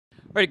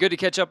All right, good to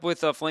catch up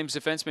with Flames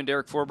defenseman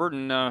Derek Forbort.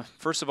 And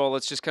first of all,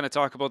 let's just kind of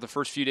talk about the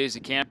first few days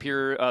of camp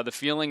here. The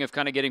feeling of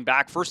kind of getting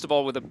back, first of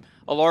all, with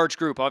a large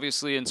group,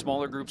 obviously in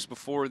smaller groups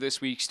before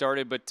this week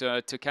started, but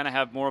to kind of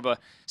have more of a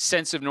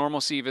sense of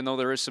normalcy, even though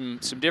there is some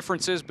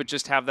differences, but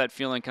just have that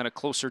feeling kind of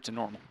closer to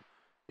normal.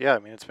 Yeah, I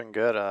mean, it's been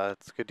good.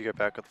 It's good to get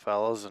back with the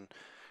fellows and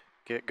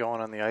get going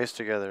on the ice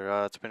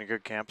together. It's been a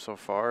good camp so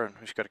far, and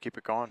we just got to keep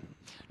it going.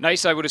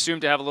 Nice, I would assume,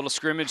 to have a little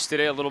scrimmage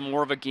today, a little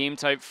more of a game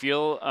type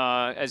feel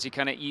as you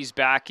kind of ease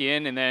back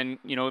in, and then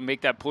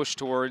make that push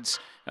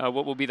towards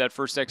what will be that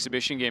first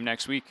exhibition game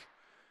next week.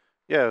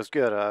 Yeah, it was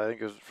good. I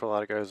think it was for a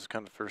lot of guys. It was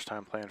kind of the first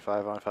time playing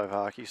 5-on-5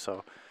 hockey,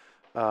 so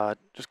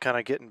just kind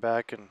of getting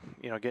back and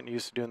getting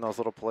used to doing those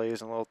little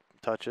plays and little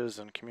touches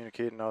and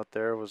communicating out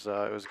there was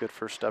it was a good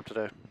first step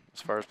today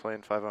as far as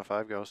playing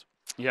 5-on-5 goes.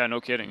 Yeah,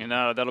 no kidding. And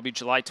that'll be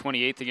July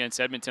 28th against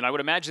Edmonton. I would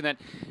imagine that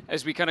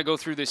as we kind of go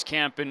through this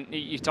camp and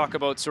you talk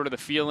about sort of the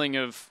feeling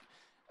of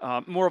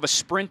more of a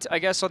sprint, I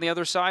guess, on the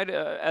other side,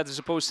 as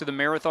opposed to the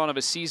marathon of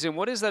a season.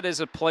 What is that as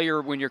a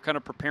player when you're kind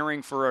of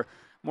preparing for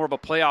more of a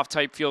playoff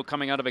type feel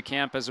coming out of a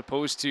camp as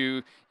opposed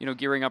to,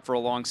 gearing up for a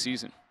long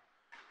season?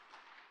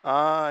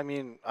 I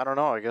mean, I don't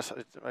know. I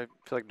feel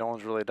like no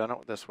one's really done it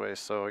this way,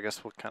 so I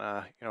guess we'll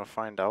kind of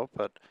find out.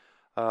 But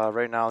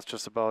right now, it's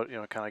just about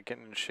kind of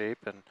getting in shape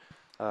and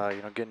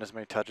getting as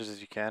many touches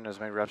as you can, as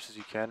many reps as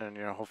you can, and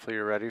hopefully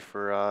you're ready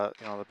for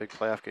the big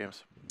playoff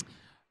games.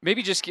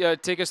 Maybe just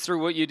take us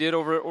through what you did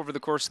over the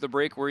course of the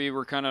break, where you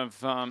were kind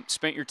of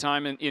spent your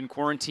time in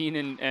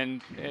quarantine,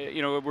 and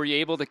were you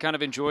able to kind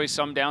of enjoy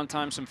some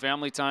downtime, some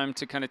family time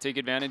to kind of take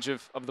advantage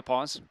of the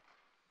pause?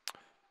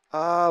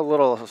 A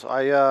little.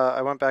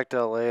 I went back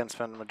to LA and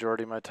spent the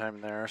majority of my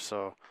time there.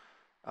 So,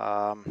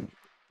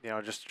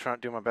 just trying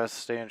to do my best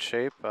to stay in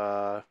shape.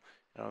 The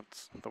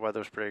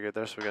weather's pretty good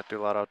there, so we got to do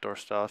a lot of outdoor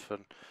stuff.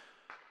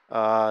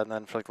 And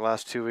then for like the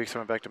last 2 weeks, I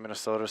went back to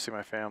Minnesota to see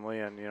my family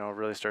and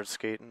really started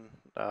skating.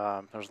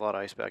 There was a lot of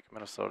ice back in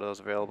Minnesota that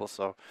was available,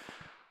 so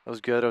it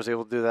was good. I was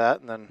able to do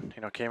that, and then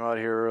came out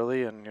here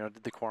early and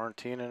did the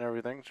quarantine and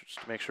everything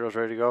just to make sure I was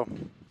ready to go.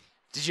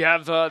 Did you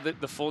have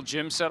the full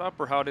gym set up,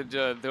 or how did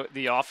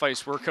the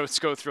off-ice workouts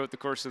go throughout the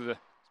course of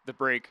the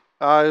break?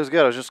 It was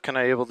good. I was just kind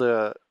of able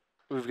to.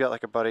 We've got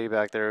like a buddy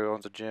back there who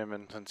owns a gym,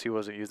 and since he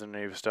wasn't using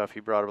any of his stuff, he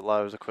brought a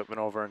lot of his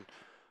equipment over,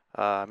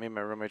 and me and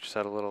my roommate just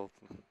had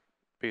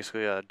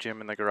basically a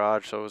gym in the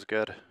garage, so it was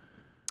good.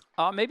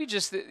 Maybe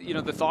just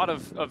the thought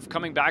of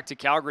coming back to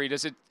Calgary,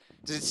 does it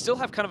still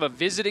have kind of a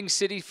visiting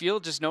city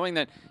feel, just knowing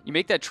that you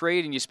make that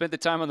trade and you spend the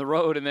time on the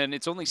road, and then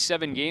it's only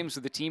 7 games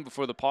with the team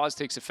before the pause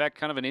takes effect?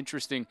 Kind of an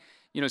interesting,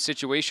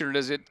 situation. Or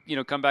does it,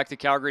 come back to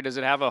Calgary, does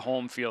it have a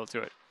home feel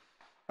to it?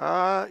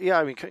 Yeah,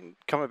 I mean,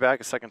 coming back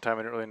a second time,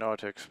 I didn't really know what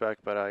to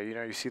expect, but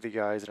you see the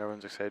guys and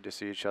everyone's excited to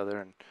see each other,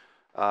 and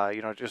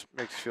it just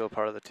makes you feel a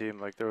part of the team.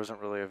 Like there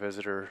wasn't really a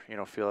visitor,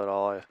 feel at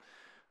all. I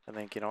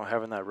think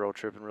having that road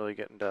trip and really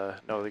getting to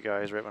know the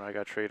guys right when I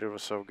got traded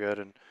was so good,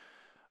 and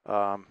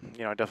I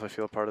definitely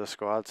feel a part of the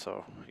squad.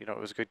 So it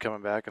was good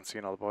coming back and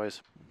seeing all the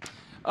boys.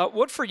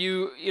 What for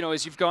you,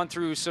 as you've gone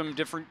through some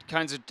different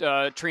kinds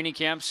of training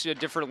camps at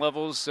different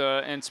levels,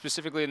 and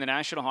specifically in the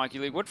National Hockey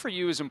League, what for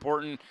you is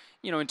important,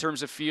 in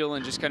terms of feel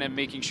and just kind of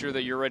making sure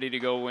that you're ready to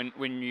go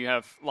when you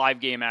have live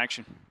game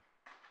action?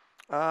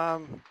 I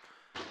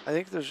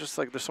think there's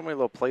so many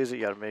little plays that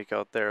you got to make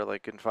out there,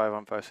 like in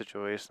 5-on-5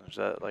 situations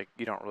that like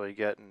you don't really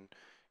get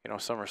in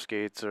summer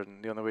skates,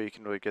 and the only way you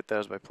can really get that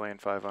is by playing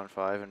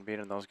 5-on-5 and being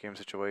in those game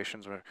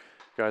situations where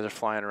guys are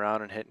flying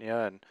around and hitting you.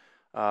 And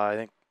I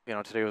think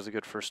today was a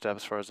good first step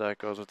as far as that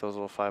goes with those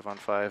little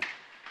 5-on-5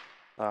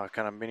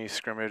 kind of mini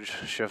scrimmage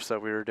shifts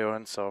that we were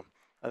doing. So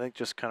I think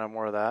just kind of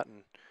more of that,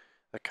 and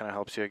that kind of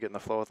helps you get in the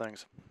flow of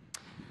things.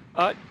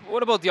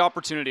 What about the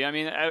opportunity? I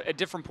mean, at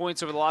different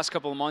points over the last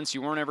couple of months,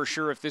 you weren't ever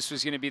sure if this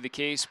was going to be the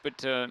case,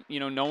 but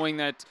knowing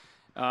that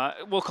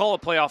we'll call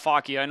it playoff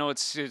hockey. I know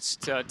it's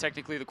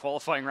technically the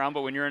qualifying round,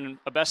 but when you're in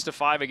a best of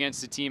 5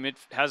 against a team, it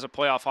has a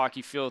playoff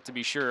hockey feel, to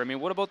be sure. I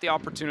mean, what about the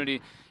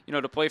opportunity,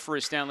 to play for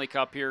a Stanley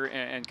Cup here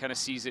and kind of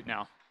seize it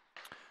now?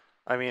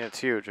 I mean, it's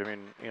huge. I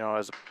mean,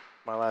 as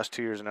my last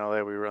 2 years in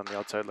LA, we were on the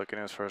outside looking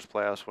in as far as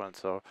playoffs went.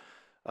 So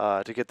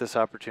to get this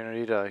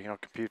opportunity to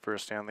compete for a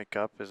Stanley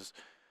Cup is.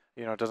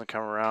 It doesn't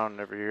come around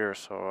every year,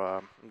 so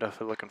I'm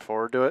definitely looking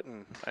forward to it,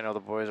 and I know the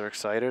boys are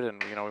excited,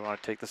 and we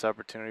want to take this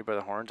opportunity by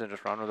the horns and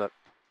just run with it.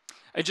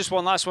 And just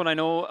one last one. I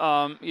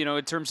know,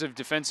 in terms of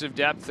defensive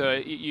depth,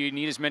 you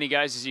need as many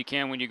guys as you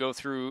can when you go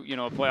through,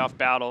 a playoff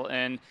battle,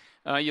 and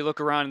you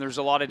look around and there's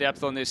a lot of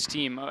depth on this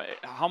team.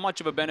 How much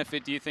of a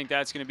benefit do you think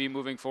that's going to be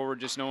moving forward,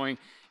 just knowing,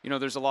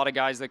 there's a lot of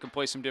guys that can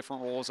play some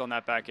different roles on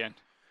that back end?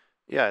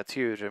 Yeah, it's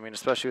huge. I mean,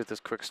 especially with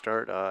this quick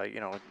start,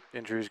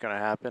 injuries going to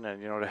happen,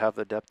 and to have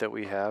the depth that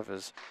we have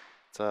it's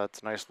a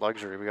nice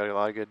luxury. We got a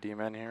lot of good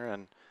D-men here,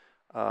 and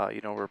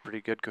we're a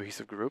pretty good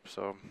cohesive group,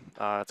 so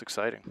it's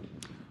exciting.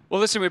 Well,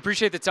 listen, we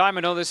appreciate the time.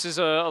 I know this is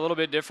a little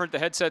bit different. The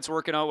headset's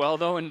working out well,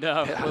 though, and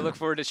we look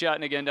forward to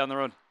chatting again down the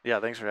road. Yeah,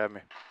 thanks for having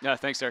me. Yeah,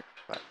 thanks, Derek.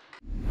 Bye.